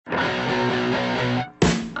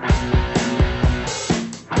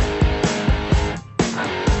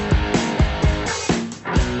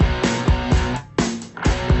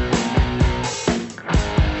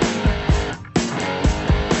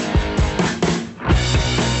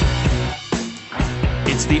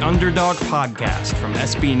the Underdog Podcast from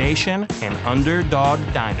SB Nation and Underdog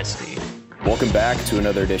Dynasty. Welcome back to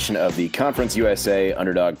another edition of the Conference USA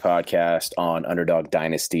Underdog Podcast on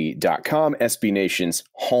UnderdogDynasty.com, SB Nation's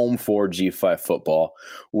home for G5 football.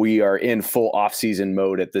 We are in full offseason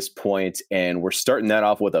mode at this point, and we're starting that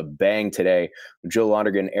off with a bang today. Joe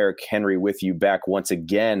Lonergan, Eric Henry with you back once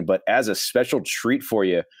again, but as a special treat for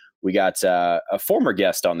you, we got a former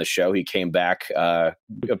guest on the show. He came back.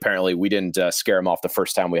 Apparently, we didn't scare him off the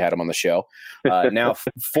first time we had him on the show. Now,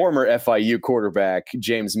 former FIU quarterback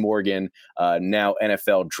James Morgan, now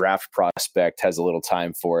NFL draft prospect, has a little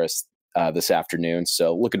time for us this afternoon.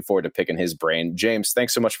 So looking forward to picking his brain. James,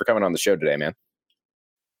 thanks so much for coming on the show today, man.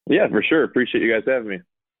 Yeah, for sure. Appreciate you guys having me.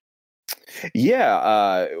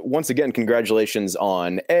 Yeah. Once again, congratulations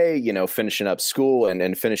on finishing up school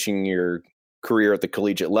and finishing your career at the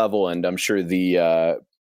collegiate level, and I'm sure the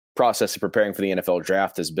process of preparing for the NFL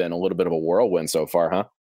draft has been a little bit of a whirlwind so far, huh?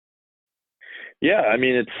 Yeah, I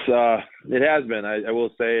mean it has been. I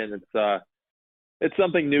will say, and it's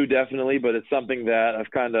something new, definitely, but it's something that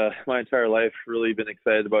I've kind of my entire life really been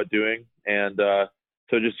excited about doing, and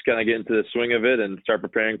so just kind of get into the swing of it and start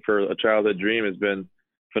preparing for a childhood dream has been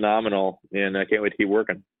phenomenal, and I can't wait to keep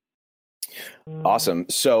working. Awesome.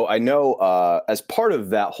 So I know as part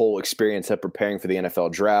of that whole experience of preparing for the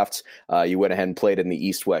NFL draft, you went ahead and played in the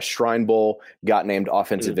East-West Shrine Bowl, got named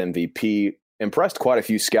offensive MVP, impressed quite a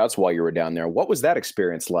few scouts while you were down there. What was that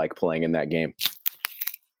experience like playing in that game?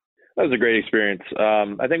 That was a great experience.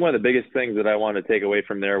 I think one of the biggest things that I wanted to take away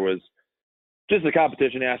from there was just the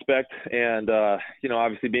competition aspect. And,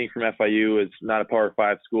 obviously being from FIU is not a Power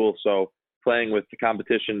 5 school, so playing with the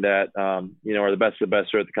competition that, are the best of the best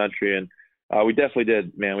here at the country. And we definitely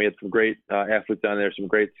did, man. We had some great athletes down there, some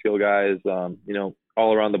great skill guys,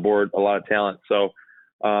 all around the board, a lot of talent. So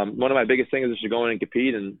one of my biggest things is to go in and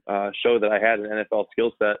compete and show that I had an NFL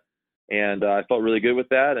skill set. And I felt really good with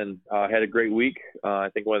that, and had a great week. I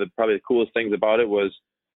think one of probably the coolest things about it was,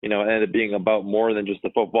 it ended up being about more than just the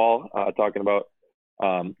football, talking about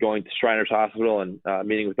going to Shriners Hospital and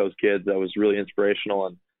meeting with those kids. That was really inspirational,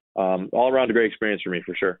 and all around a great experience for me,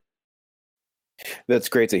 for sure. That's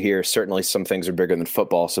great to hear. Certainly some things are bigger than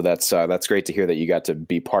football. So that's great to hear that you got to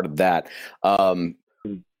be part of that.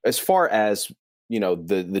 As far as,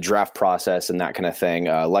 the draft process and that kind of thing,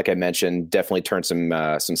 like I mentioned, definitely turned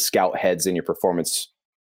some scout heads in your performance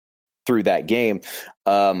through that game.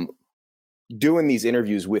 Doing these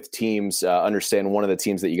interviews with teams, understand one of the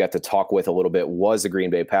teams that you got to talk with a little bit was the Green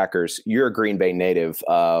Bay Packers. You're a Green Bay native.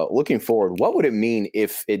 Looking forward, what would it mean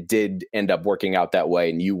if it did end up working out that way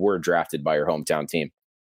and you were drafted by your hometown team?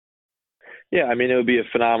 Yeah, I mean, it would be a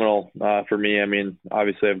phenomenal for me. I mean,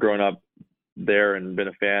 obviously I've grown up there and been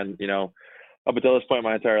a fan, up until this point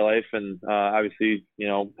my entire life. And obviously,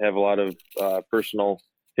 have a lot of personal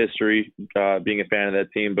history being a fan of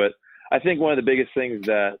that team. But I think one of the biggest things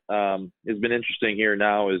that has been interesting here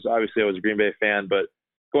now is obviously I was a Green Bay fan, but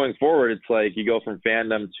going forward, it's like you go from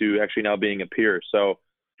fandom to actually now being a peer. So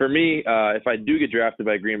for me, if I do get drafted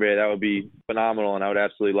by Green Bay, that would be phenomenal, and I would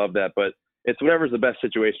absolutely love that. But it's whatever's the best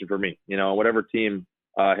situation for me. Whatever team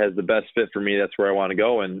has the best fit for me, that's where I want to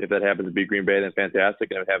go. And if that happens to be Green Bay, then fantastic.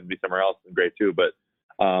 And if it happens to be somewhere else, then great too. But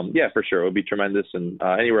yeah, for sure, it would be tremendous. And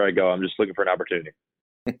anywhere I go, I'm just looking for an opportunity.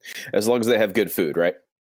 As long as they have good food, right?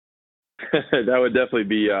 That would definitely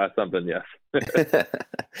be something, yes.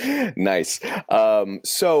 Nice.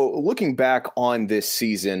 So looking back on this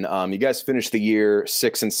season, you guys finished the year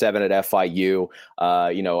 6-7 at FIU.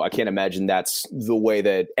 I can't imagine that's the way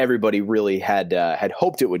that everybody really had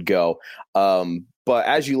hoped it would go. But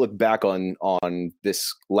as you look back on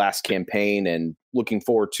this last campaign and looking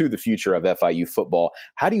forward to the future of FIU football,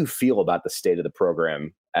 how do you feel about the state of the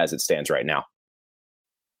program as it stands right now?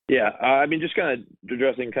 Yeah, I mean, just kind of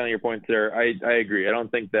addressing kind of your points there, I agree. I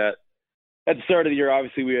don't think that at the start of the year,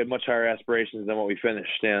 obviously, we had much higher aspirations than what we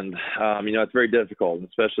finished. And, it's very difficult,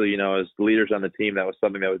 especially, as the leaders on the team, that was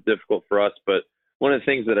something that was difficult for us. But one of the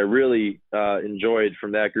things that I really enjoyed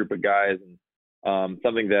from that group of guys, and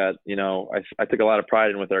something that, I took a lot of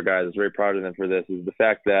pride in with our guys, I was very proud of them for this, is the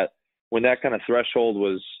fact that when that kind of threshold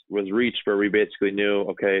was reached where we basically knew,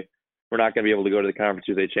 okay, we're not going to be able to go to the Conference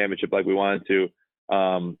USA Championship like we wanted to,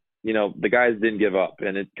 the guys didn't give up.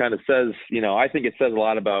 And it kind of says, I think it says a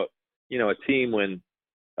lot about, a team when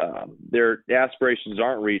their aspirations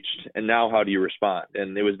aren't reached, and now how do you respond?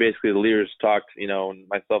 And it was basically the leaders talked, and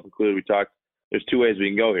myself included, we talked, there's two ways we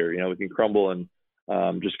can go here. We can crumble and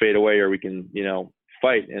just fade away, or we can,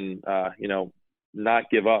 fight and, not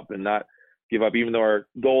give up even though our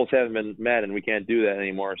goals haven't been met, and we can't do that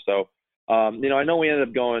anymore. So, I know we ended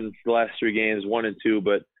up going for the last 3 games 1-2,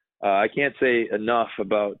 but I can't say enough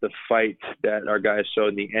about the fight that our guys showed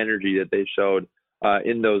and the energy that they showed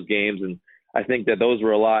in those games. And I think that those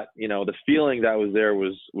were a lot, the feeling that was there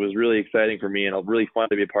was really exciting for me and really fun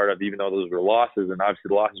to be a part of, even though those were losses. And obviously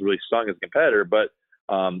the losses really stung as a competitor, but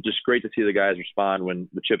just great to see the guys respond when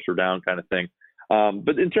the chips were down kind of thing.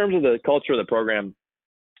 But in terms of the culture of the program,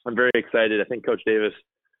 I'm very excited. I think Coach Davis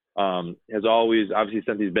has always, obviously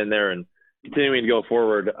since he's been there and continuing to go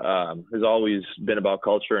forward, has always been about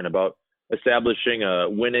culture and about establishing a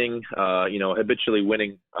winning, habitually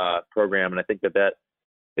winning program. And I think that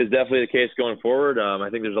is definitely the case going forward. I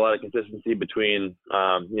think there's a lot of consistency between,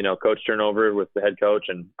 coach turnover with the head coach,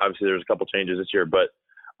 and obviously there's a couple changes this year, but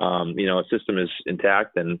the system is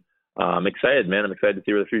intact, and I'm excited, man. I'm excited to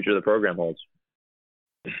see where the future of the program holds.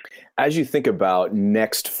 As you think about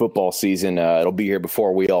next football season, it'll be here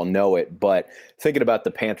before we all know it, but thinking about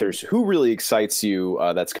the Panthers, who really excites you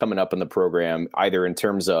that's coming up in the program, either in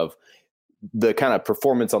terms of the kind of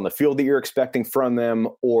performance on the field that you're expecting from them,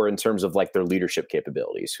 or in terms of like their leadership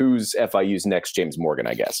capabilities? Who's FIU's next James Morgan,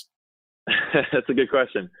 I guess? That's a good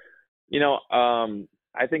question.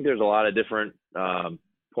 I think there's a lot of different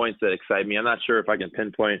points that excite me. I'm not sure if I can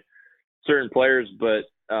pinpoint certain players, but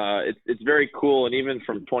it's very cool. And even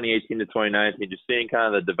from 2018 to 2019, just seeing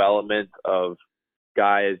kind of the development of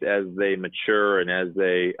guys as they mature and as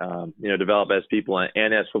they, develop as people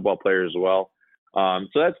and as football players as well. So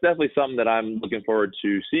that's definitely something that I'm looking forward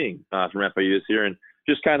to seeing from FIU this year. And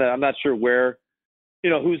just kind of, I'm not sure where,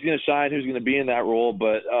 who's going to shine, who's going to be in that role,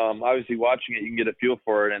 but obviously watching it, you can get a feel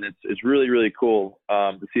for it. And it's really, really cool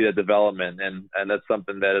to see that development. And that's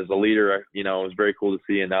something that as a leader, is very cool to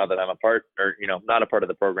see. And now that I'm not a part of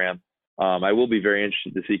the program, I will be very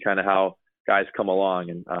interested to see kind of how guys come along.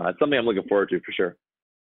 And it's something I'm looking forward to for sure.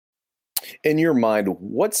 In your mind,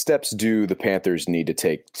 what steps do the Panthers need to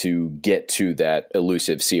take to get to that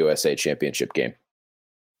elusive COSA championship game?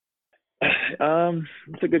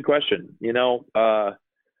 That's a good question.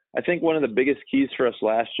 I think one of the biggest keys for us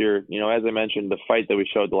last year, as I mentioned, the fight that we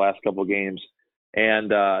showed the last couple of games,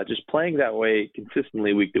 and just playing that way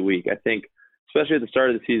consistently week to week. I think, especially at the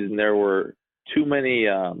start of the season, there were too many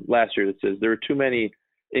last year. There were too many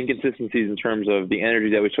inconsistencies in terms of the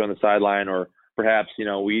energy that we showed on the sideline, or perhaps,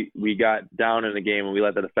 we got down in the game and we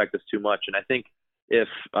let that affect us too much. And I think if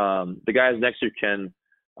the guys next year can,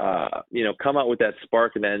 come out with that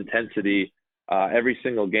spark and that intensity every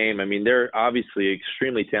single game, I mean, they're obviously an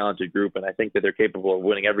extremely talented group, and I think that they're capable of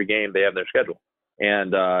winning every game they have in their schedule.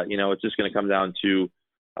 And, it's just going to come down to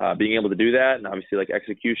being able to do that, and obviously like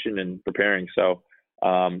execution and preparing. So,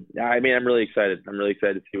 I'm really excited. I'm really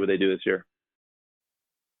excited to see what they do this year.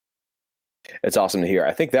 It's awesome to hear.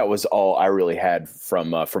 I think that was all I really had from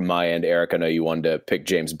my end. Eric, I know you wanted to pick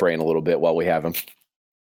James' brain a little bit while we have him.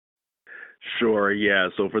 Sure, yeah.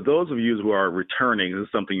 So for those of you who are returning, this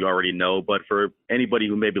is something you already know, but for anybody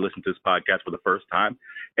who may be listening to this podcast for the first time,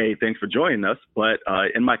 hey, thanks for joining us. But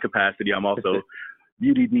in my capacity, I'm also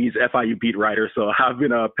UDD's FIU beat writer, so I've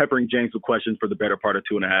been peppering James with questions for the better part of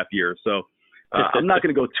 2.5 years. So I'm not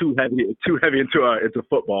going to go too heavy into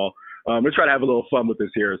football. We'll try to have a little fun with this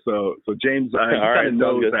here. So James, he kind of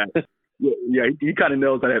knows that. Yeah, he kind of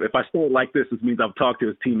knows that if I start like this means I've talked to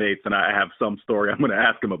his teammates and I have some story I'm going to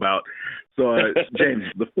ask him about. So, James,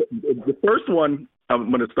 the first one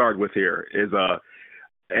I'm going to start with here is,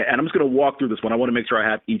 and I'm just going to walk through this one. I want to make sure I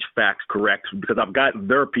have each fact correct because I've got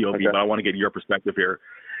their POV, okay, but I want to get your perspective here.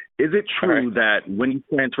 Is it true that when you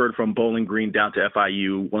transferred from Bowling Green down to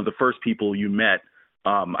FIU, one of the first people you met,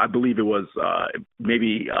 I believe it was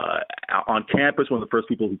maybe on campus, one of the first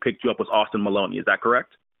people who picked you up was Austin Maloney. Is that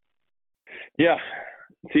correct? Yeah.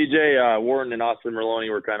 TJ Wharton and Austin Maloney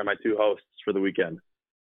were kind of my two hosts for the weekend.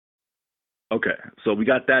 Okay. So we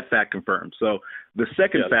got that fact confirmed. So the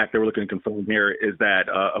second fact that we're looking to confirm here is that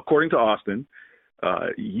according to Austin,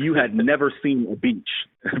 you had never seen a beach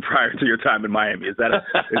prior to your time in Miami. Is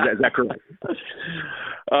that correct?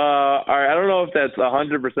 All right. I don't know if that's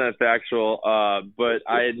 100% factual, but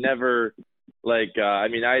I had never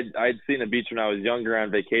I'd seen a beach when I was younger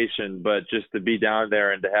on vacation, but just to be down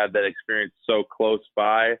there and to have that experience so close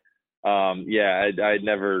by, I'd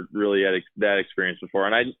never really had that experience before.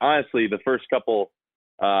 And I honestly, the first couple,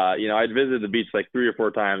 I'd visited the beach like 3 or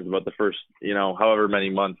 4 times about the first, however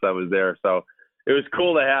many months I was there. So it was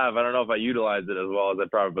cool to have. I don't know if I utilized it as well as I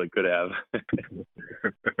probably could have.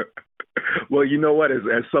 Well, you know what? As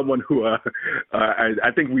someone who,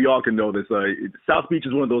 I think we all can know this. South Beach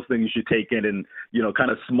is one of those things you should take in,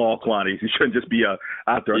 kind of small quantities. You shouldn't just be out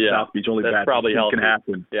there on South Beach. Only that's bad probably things can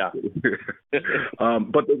happen. Yeah.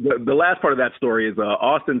 But the last part of that story is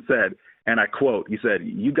Austin said and I quote, he said,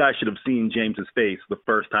 "You guys should have seen James's face the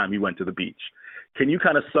first time you went to the beach." Can you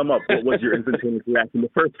kind of sum up what was your instantaneous reaction the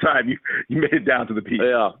first time you made it down to the beach?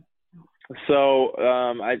 Yeah. So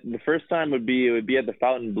the first time would be at the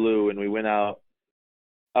Fontainebleau, and we went out.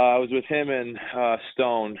 I was with him and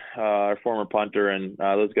Stone, our former punter, and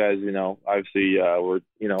those guys, obviously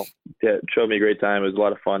showed me a great time. It was a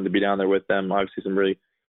lot of fun to be down there with them. Obviously, some really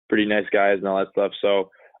pretty nice guys and all that stuff.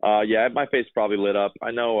 So, my face probably lit up.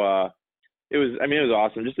 I know it was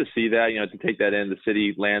awesome just to see that, to take that in, the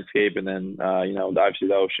city landscape, and then, obviously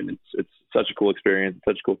the ocean. It's such a cool experience,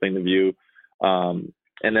 such a cool thing to view.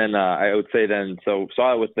 And then I would say then, so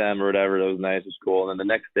saw it with them or whatever. That was nice. It was cool. And then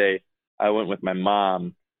the next day I went with my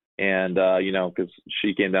mom, and, because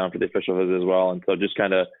she came down for the official visit as well. And so just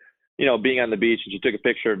kind of, being on the beach, and she took a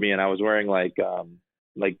picture of me, and I was wearing like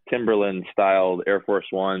Timberland styled Air Force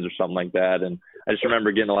Ones or something like that. And I just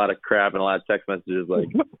remember getting a lot of crap and a lot of text messages like,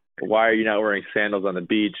 why are you not wearing sandals on the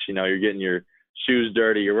beach? You're getting your shoes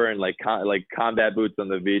dirty. You're wearing like combat boots on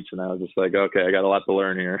the beach. And I was just like, okay, I got a lot to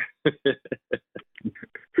learn here.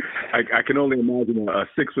 I can only imagine a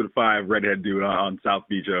 6'5" redhead dude on South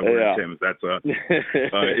Beach wearing Timbs. That's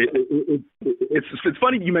it's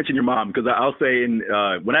funny you mentioned your mom, because I'll say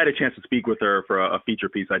when I had a chance to speak with her for a feature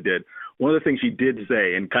piece I did, one of the things she did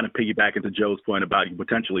say, and kind of piggyback into Joe's point about you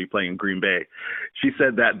potentially playing in Green Bay, she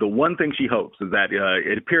said that the one thing she hopes is that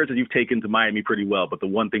it appears that you've taken to Miami pretty well, but the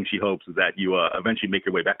one thing she hopes is that you eventually make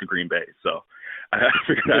your way back to Green Bay. So I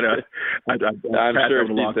figured I'm sure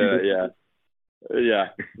she said, yeah. Yeah,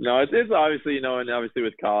 no, it's obviously, and obviously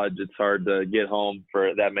with college, it's hard to get home for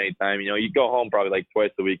that many times. You go home probably like twice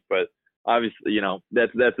a week, but obviously,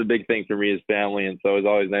 that's a big thing for me as family. And so it's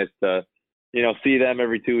always nice to, see them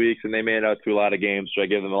every 2 weeks, and they made it out to a lot of games, which I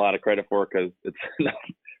give them a lot of credit for, because it's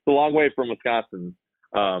a long way from Wisconsin.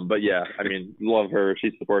 But yeah, love her. She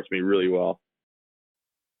supports me really well.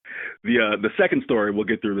 The second story, we'll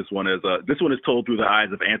get through this one, is told through the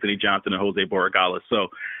eyes of Anthony Johnson and Jose Borregales. So,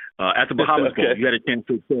 at the Bahamas Bowl, you had a chance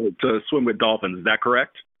to swim with dolphins. Is that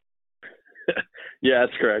correct? Yeah,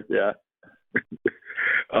 that's correct. Yeah.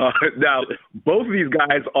 Now, both of these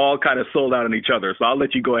guys all kind of sold out on each other, so I'll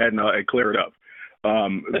let you go ahead and clear it up.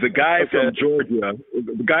 The guy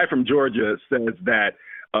from Georgia says that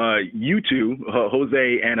you two,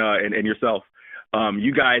 Jose and yourself,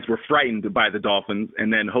 you guys were frightened by the Dolphins,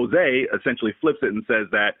 and then Jose essentially flips it and says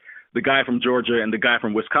that the guy from Georgia and the guy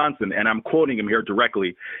from Wisconsin, and I'm quoting him here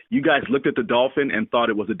directly, you guys looked at the dolphin and thought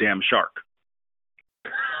it was a damn shark.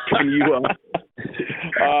 Can you? All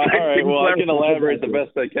right. Well, I can elaborate the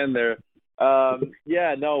best I can there. We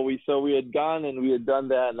had gone and we had done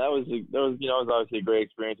that, and that was it was obviously a great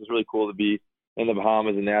experience. It was really cool to be in the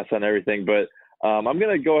Bahamas and Nassau and everything. But I'm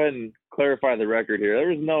gonna go ahead and clarify the record here. There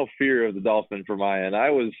was no fear of the dolphin from my end.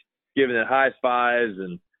 I was giving it high fives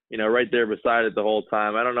and right there beside it the whole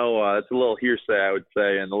time. I don't know. It's a little hearsay, I would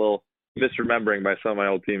say, and a little misremembering by some of my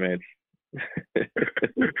old teammates.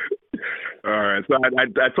 All right. So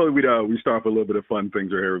I told you we'd start off with a little bit of fun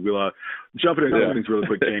things right here. We'll jump into those things really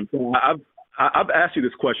quick, James. So I've asked you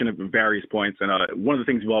this question at various points, and one of the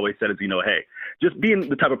things you've always said is, hey, just being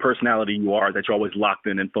the type of personality you are, that you're always locked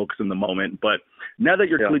in and focused in the moment. But now that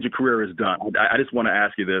your collegiate career is done, I just want to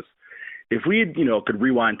ask you this. If we, could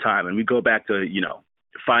rewind time and we go back to,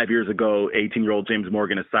 5 years ago, 18-year-old James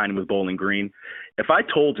Morgan is signing with Bowling Green. If I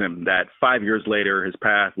told him that 5 years later his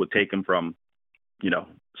path would take him from,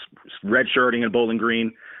 redshirting at Bowling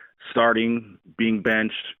Green, starting, being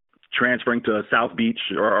benched, transferring to South Beach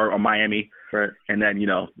or Miami, right, and then,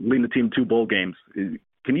 leading the team to 2 bowl games,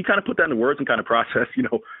 can you kind of put that into words and kind of process,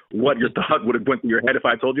 what your thought would have went through your head if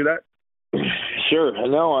I told you that? Sure.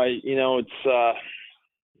 No, it's,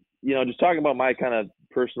 just talking about my kind of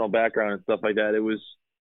personal background and stuff like that,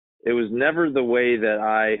 it was never the way that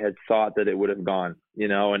I had thought that it would have gone,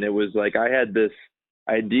 and it was like I had this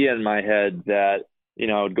idea in my head that,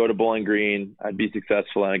 I'd go to Bowling Green, I'd be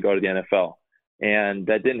successful, and I'd go to the NFL. And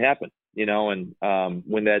that didn't happen, and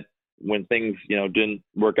when things, didn't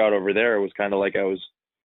work out over there, it was kind of like I was,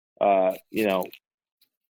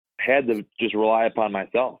 had to just rely upon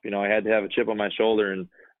myself. I had to have a chip on my shoulder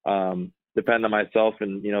and depend on myself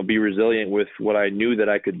and, be resilient with what I knew that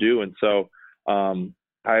I could do. And so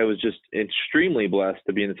I was just extremely blessed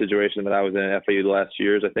to be in the situation that I was in at FAU the last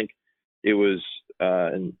years. I think it was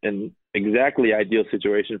an exactly ideal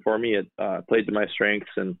situation for me. It played to my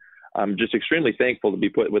strengths, and I'm just extremely thankful to be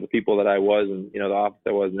put with the people that I was and, the office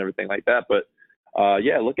I was and everything like that. But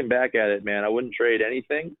looking back at it, man, I wouldn't trade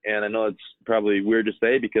anything. And I know it's probably weird to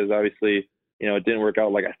say because obviously, it didn't work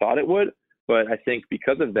out like I thought it would. But I think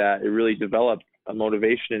because of that, it really developed a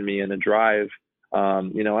motivation in me and a drive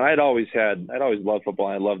You know, and I'd always loved football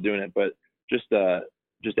and I loved doing it, but just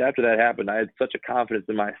after that happened, I had such a confidence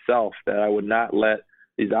in myself that I would not let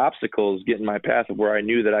these obstacles get in my path of where I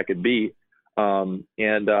knew that I could be.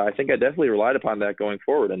 I think I definitely relied upon that going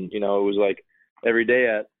forward. And, you know, it was like every day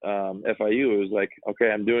at FIU, it was like,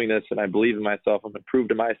 okay, I'm doing this and I believe in myself. I'm going to prove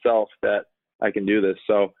to myself that I can do this.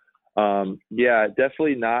 So, yeah,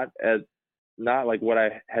 definitely not like what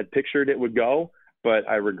I had pictured it would go, but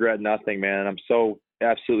I regret nothing, man. I'm so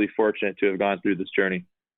absolutely fortunate to have gone through this journey.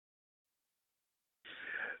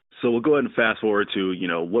 So we'll go ahead and fast forward to, you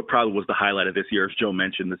know, what probably was the highlight of this year. As Joe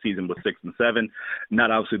mentioned, the season was 6-7.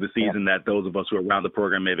 Not obviously the season that those of us who are around the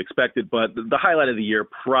program may have expected, but the highlight of the year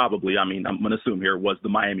probably, I mean, I'm going to assume here, was the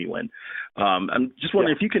Miami win. I'm just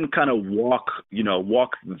wondering if you can kind of walk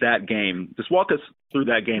that game, just walk us through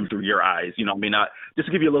that game through your eyes. You know, I mean, just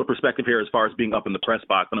to give you a little perspective here as far as being up in the press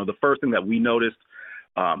box. I know the first thing that we noticed,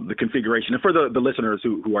 the configuration, and for the listeners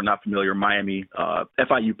who are not familiar, Miami,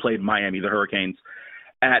 FIU played Miami, the Hurricanes,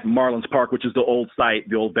 at Marlins Park, which is the old site,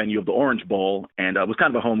 the old venue of the Orange Bowl, and it was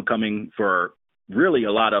kind of a homecoming for really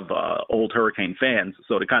a lot of old Hurricane fans.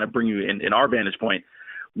 So to kind of bring you in our vantage point,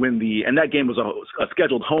 and that game was a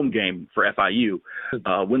scheduled home game for FIU.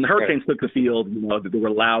 When the Hurricanes took the field, you know, there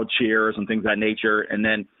were loud cheers and things of that nature. And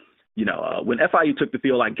then, you know, when FIU took the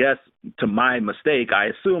field, I guess to my mistake, I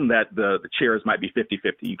assumed that the cheers might be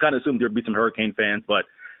 50-50. You kind of assumed there'd be some Hurricane fans, but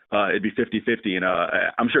it'd be 50-50. And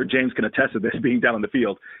I'm sure James can attest to this being down on the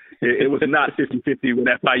field. It was not 50-50 when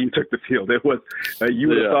FIU took the field. It was, you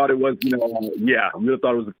would have thought it was, you would have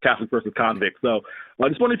thought it was Catholic versus convict. So I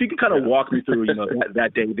just wonder if you could kind of walk me through, you know,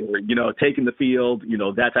 that day there, you know, taking the field, you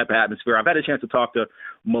know, that type of atmosphere. I've had a chance to talk to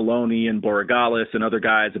Maloney and Borregales and other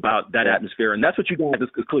guys about that atmosphere. And that's what you guys as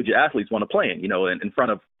collegiate athletes want to play in, you know, in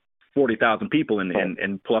front of 40,000 people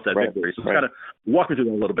and pull off that victory. So kind of walk me through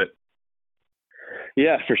that a little bit.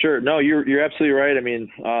 Yeah, for sure. No, you're absolutely right. I mean,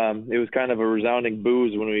 it was kind of a resounding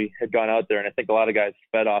boos when we had gone out there, and I think a lot of guys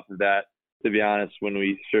fed off of that, to be honest, when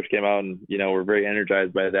we first came out, and, you know, we're very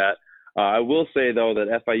energized by that. I will say, though,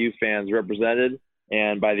 that FIU fans represented,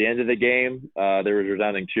 and by the end of the game, there was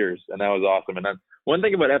resounding cheers, and that was awesome. And then one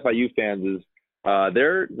thing about FIU fans is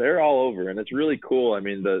they're all over, and it's really cool. I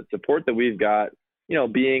mean, the support that we've got, you know,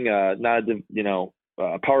 being not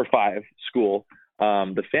a Power 5 school,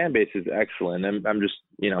 the fan base is excellent. And I'm just,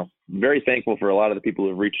 you know, very thankful for a lot of the people who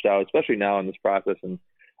have reached out, especially now in this process, and,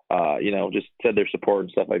 you know, just said their support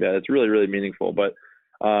and stuff like that. It's really, really meaningful. But,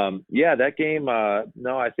 yeah, that game,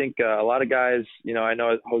 no, I think a lot of guys, you know, I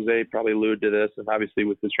know Jose probably alluded to this, and obviously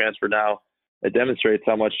with his transfer now, it demonstrates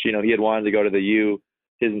how much, you know, he had wanted to go to the U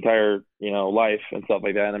his entire, you know, life and stuff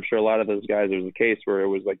like that. And I'm sure a lot of those guys, there was a case where it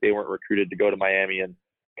was like they weren't recruited to go to Miami and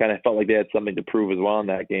kind of felt like they had something to prove as well in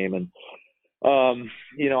that game. And,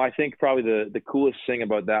 you know, I think probably the coolest thing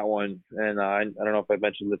about that one, and I don't know if I've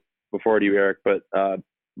mentioned this before to you, Eric, but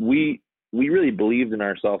we really believed in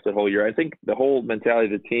ourselves the whole year. I think the whole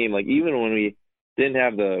mentality of the team, like even when we didn't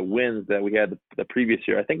have the wins that we had the previous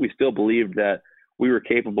year, I think we still believed that we were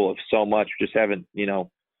capable of so much, just haven't, you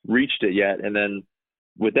know, reached it yet. And then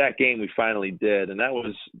with that game, we finally did, and that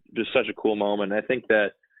was just such a cool moment. I think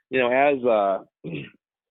that, you know, as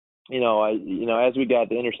as we got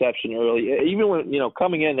the interception early, even when, you know,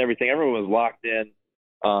 coming in and everything, everyone was locked in.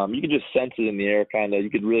 You could just sense it in the air, kind of. You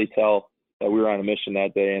could really tell that we were on a mission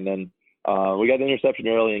that day. And then we got the interception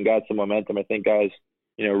early and got some momentum. I think guys,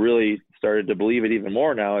 you know, really started to believe it even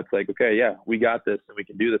more now. It's like, okay, yeah, we got this and we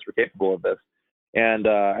can do this. We're capable of this. And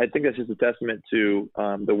I think that's just a testament to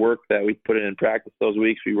the work that we put in practice those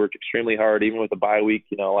weeks. We worked extremely hard, even with the bye week.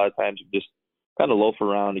 You know, a lot of times you just kind of loaf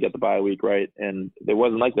around to get the bye week right, and it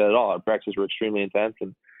wasn't like that at all. Our practices were extremely intense,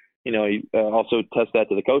 and you know, you also test that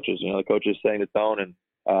to the coaches. You know, the coaches setting the tone, and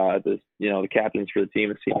the captains for the team,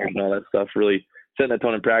 the seniors, and all that stuff, really setting that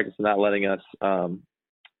tone in practice and not letting us,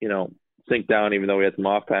 sink down, even though we had some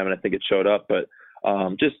off time, and I think it showed up. But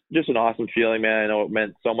just an awesome feeling, man. I know it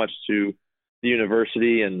meant so much to the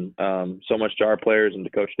university and so much to our players and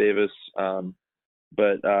to Coach Davis.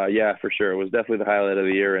 But yeah, for sure, it was definitely the highlight of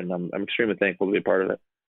the year, and I'm extremely thankful to be a part of it.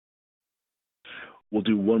 We'll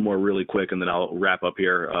do one more really quick, and then I'll wrap up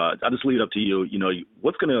here. I'll just leave it up to you. You know,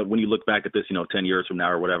 when you look back at this, 10 years from now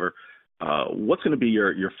or whatever, what's going to be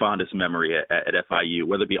your fondest memory at FIU,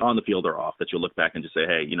 whether it be on the field or off, that you'll look back and just say,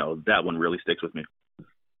 hey, that one really sticks with me?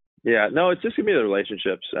 Yeah, no, it's just going to be the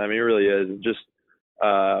relationships. I mean, it really is. Just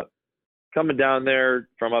coming down there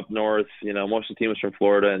from up north, most of the team was from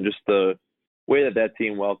Florida, and just the way that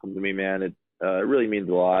team welcomed me, man, it really means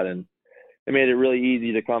a lot. And it made it really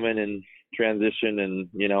easy to come in and transition.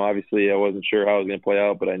 And, obviously I wasn't sure how it was going to play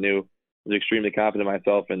out, but I knew was extremely confident in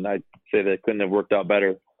myself, and I'd say that it couldn't have worked out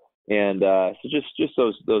better. And so just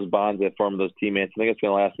those bonds that formed with those teammates, I think it's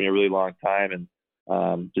going to last me a really long time,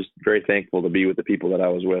 and just very thankful to be with the people that I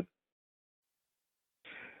was with.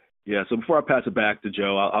 Yeah, so before I pass it back to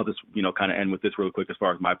Joe, I'll just, kind of end with this real quick as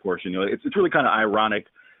far as my portion. It's really kind of ironic.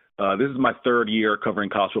 This is my third year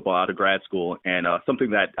covering college football out of grad school, and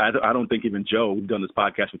something that I don't think even Joe, who's done this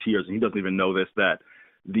podcast for 2 years, and he doesn't even know this, that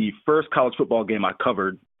the first college football game I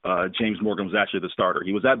covered, James Morgan was actually the starter.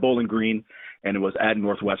 He was at Bowling Green, and it was at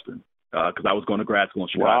Northwestern because I was going to grad school in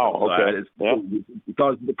Chicago. Wow, okay.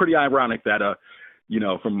 So it's pretty ironic that,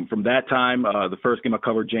 from that time, the first game I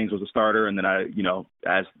covered, James was a starter, and then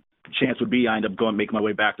as chance would be, I ended up making my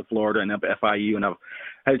way back to Florida and up at FIU, and I've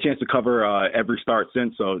had a chance to cover every start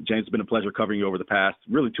since. So James, it's been a pleasure covering you over the past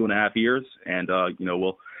really 2.5 years, and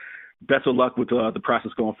we'll best of luck with the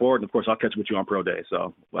process going forward. And of course, I'll catch up with you on Pro Day.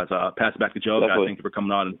 So let's pass it back to Joe. Definitely. Thank you for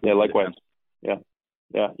coming on. Yeah, likewise.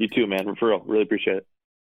 Yeah, you too, man. For real, really appreciate it.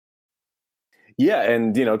 Yeah,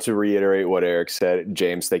 and to reiterate what Eric said,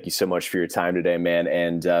 James, thank you so much for your time today, man.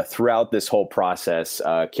 And throughout this whole process,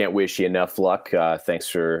 can't wish you enough luck. Thanks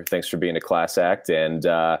for being a class act, and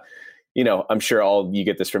I'm sure you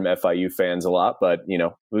get this from FIU fans a lot, but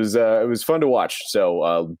it was fun to watch.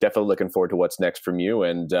 So definitely looking forward to what's next from you,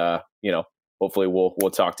 and hopefully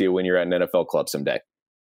we'll talk to you when you're at an NFL club someday.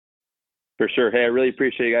 For sure. Hey, I really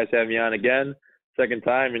appreciate you guys having me on again. Second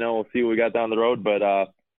time, we'll see what we got down the road, but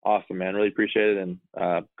awesome, man. Really appreciate it, and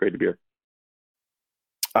great to be here.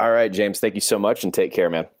 All right, James. Thank you so much, and take care,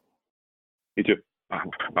 man. You too.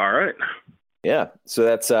 All right. Yeah. So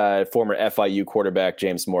that's former FIU quarterback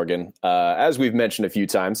James Morgan. As we've mentioned a few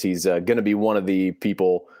times, he's going to be one of the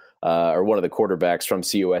people or one of the quarterbacks from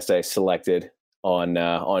CUSA selected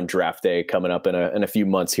on draft day coming up in a few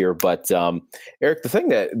months here. But Eric, the thing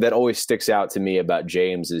that always sticks out to me about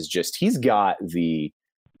James is just he's got the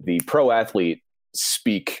pro athlete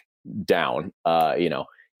speak down.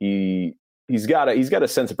 He's got a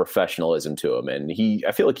sense of professionalism to him, and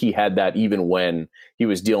I feel like he had that even when he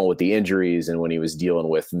was dealing with the injuries and when he was dealing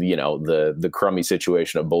with the crummy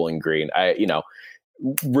situation of Bowling Green.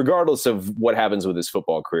 Regardless of what happens with his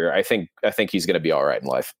football career, I think he's going to be all right in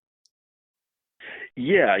life.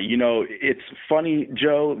 Yeah, it's funny,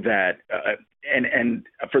 Joe, that and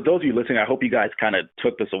for those of you listening, I hope you guys kind of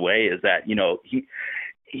took this away, is that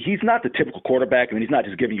he's not the typical quarterback. I mean, he's not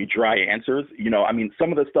just giving you dry answers.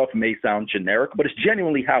 Some of the stuff may sound generic, but it's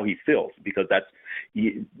genuinely how he feels, because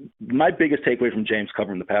my biggest takeaway from James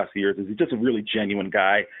covering the past few years is he's just a really genuine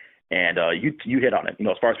guy. And you hit on it.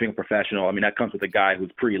 As far as being a professional, that comes with a guy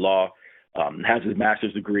who's pre-law, has his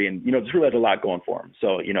master's degree, and, just really has a lot going for him.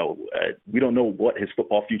 So, we don't know what his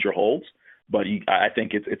football future holds, but I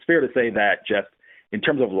think it's fair to say that just in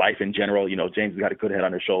terms of life in general, James has got a good head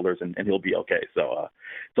on his shoulders, and he'll be okay. So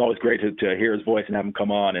it's always great to hear his voice and have him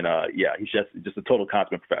come on. And he's just a total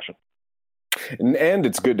consummate professional. And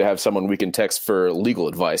it's good to have someone we can text for legal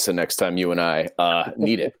advice the next time you and I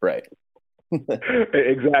need it, right?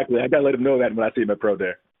 Exactly. I got to let him know that when I see him at Pro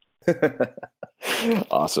Day.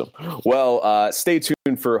 Awesome. Well, stay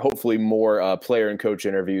tuned for hopefully more player and coach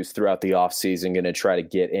interviews throughout the offseason. Going to try to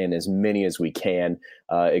get in as many as we can,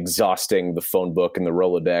 exhausting the phone book and the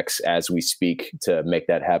Rolodex as we speak to make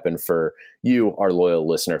that happen for you, our loyal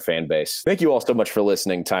listener fan base. Thank you all so much for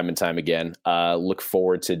listening time and time again. Look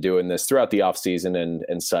forward to doing this throughout the offseason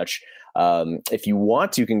and such. If you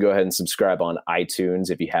want, you can go ahead and subscribe on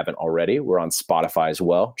iTunes if you haven't already. We're on Spotify as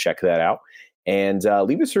well. Check that out. And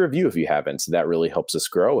leave us a review if you haven't. That really helps us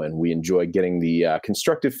grow, and we enjoy getting the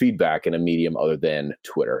constructive feedback in a medium other than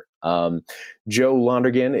Twitter. Joe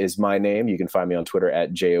Londergan is my name. You can find me on Twitter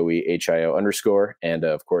at JOEHIO_, and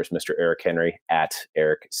of course, Mr. Eric Henry at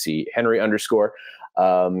Eric C. Henry _.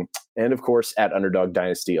 And of course, at Underdog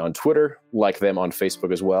Dynasty on Twitter, like them on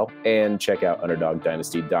Facebook as well, and check out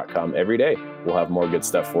UnderdogDynasty.com every day. We'll have more good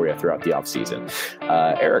stuff for you throughout the offseason.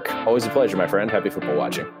 Eric, always a pleasure, my friend. Happy football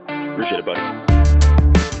watching. Appreciate it, buddy.